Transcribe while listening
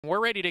We're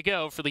ready to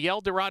go for the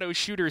Dorado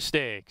Shooter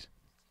Stakes.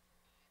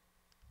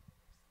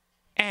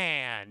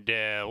 And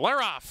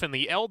we're off in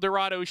the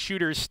Dorado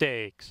Shooter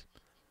Stakes.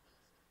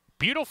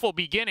 Beautiful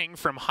beginning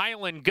from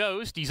Highland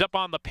Ghost. He's up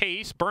on the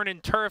pace.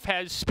 Burnin' Turf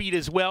has speed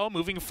as well,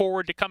 moving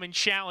forward to come and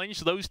challenge.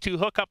 Those two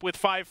hook up with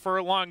 5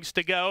 furlongs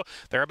to go.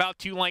 They're about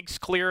 2 lengths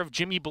clear of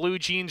Jimmy Blue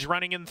Jeans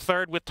running in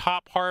third with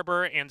Top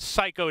Harbor and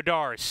Psycho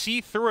Dar. See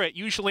Through It,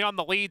 usually on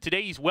the lead.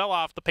 Today he's well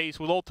off the pace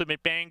with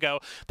Ultimate Bango.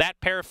 That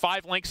pair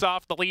 5 lengths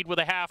off the lead with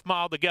a half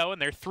mile to go, and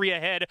they're 3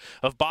 ahead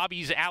of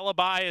Bobby's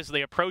Alibi as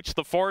they approach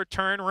the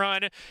 4-turn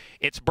run.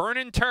 It's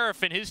Burnin'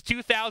 Turf in his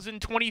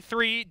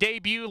 2023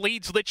 debut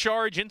leads the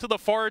charge into the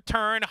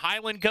 4-turn.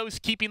 Highland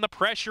Ghost keeping the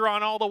pressure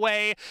on all the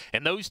way,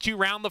 and those two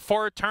round the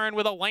 4-turn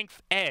with a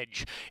length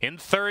edge. In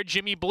third,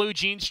 Jimmy Blue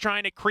Jeans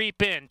trying to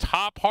creep in.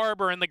 Top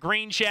Harbor in the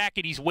green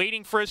jacket. He's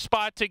waiting for a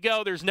spot to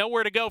go. There's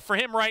nowhere to go for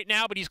him right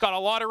now, but he's got a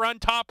lot to run.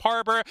 Top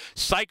Harbor.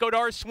 Psycho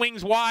Dar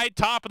swings wide.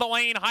 Top of the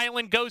lane.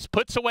 Highland Ghost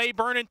puts away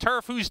Burnin'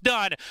 Turf, who's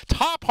done.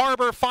 Top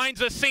Harbor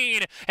finds a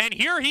scene, and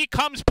here he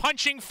comes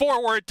punching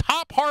forward.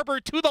 Top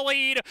Harbor to the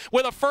lead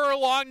with a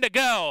furlong to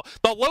go.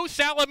 The Los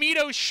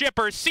Alamitos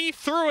shipper, See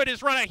Through It,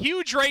 has run a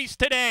huge race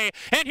today,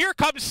 and here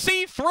comes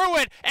See Through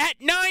It at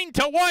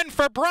 9-1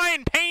 for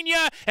Brayan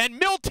Pena and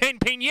Milton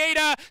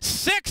Pineda.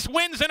 6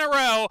 wins in a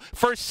row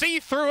for See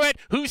Through It,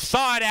 who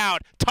saw it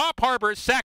out. Top Harbor second.